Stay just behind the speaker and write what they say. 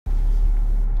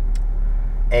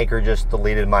Anchor just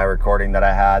deleted my recording that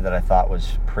I had that I thought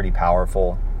was pretty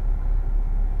powerful.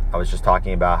 I was just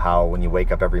talking about how when you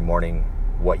wake up every morning,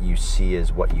 what you see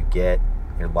is what you get.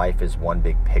 Your life is one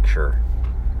big picture.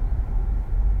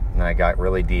 And I got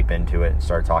really deep into it and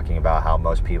started talking about how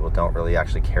most people don't really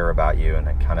actually care about you. And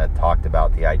I kind of talked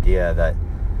about the idea that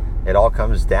it all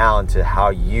comes down to how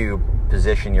you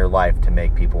position your life to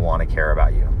make people want to care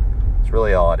about you. It's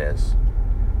really all it is.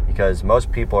 Because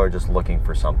most people are just looking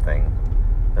for something.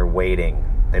 They're waiting.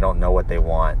 They don't know what they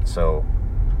want. So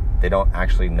they don't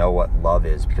actually know what love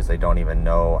is because they don't even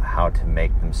know how to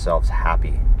make themselves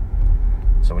happy.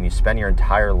 So when you spend your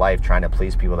entire life trying to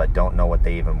please people that don't know what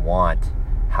they even want,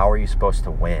 how are you supposed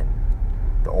to win?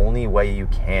 The only way you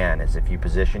can is if you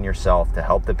position yourself to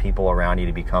help the people around you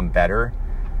to become better,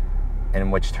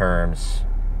 in which terms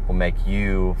will make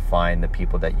you find the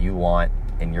people that you want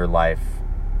in your life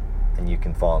and you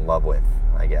can fall in love with,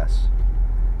 I guess.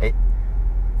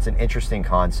 It's an interesting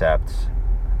concept,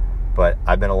 but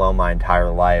I've been alone my entire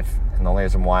life, and the only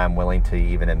reason why I'm willing to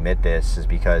even admit this is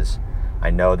because I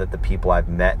know that the people I've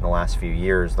met in the last few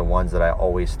years, the ones that I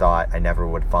always thought I never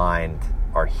would find,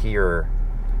 are here.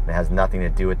 And it has nothing to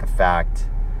do with the fact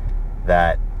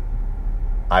that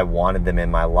I wanted them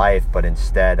in my life, but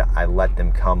instead I let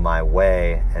them come my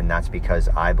way, and that's because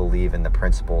I believe in the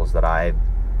principles that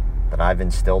I've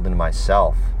instilled in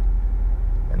myself.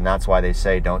 And that's why they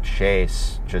say don't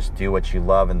chase, just do what you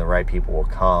love and the right people will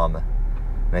come.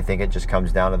 And I think it just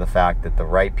comes down to the fact that the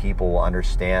right people will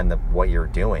understand what you're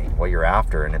doing, what you're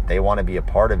after, and if they want to be a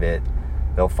part of it,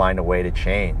 they'll find a way to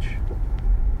change.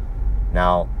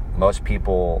 Now, most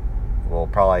people will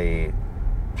probably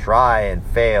try and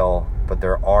fail, but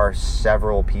there are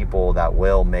several people that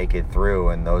will make it through,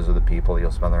 and those are the people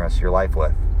you'll spend the rest of your life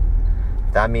with.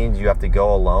 If that means you have to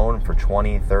go alone for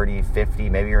 20, 30, 50,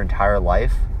 maybe your entire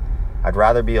life, I'd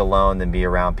rather be alone than be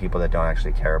around people that don't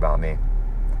actually care about me.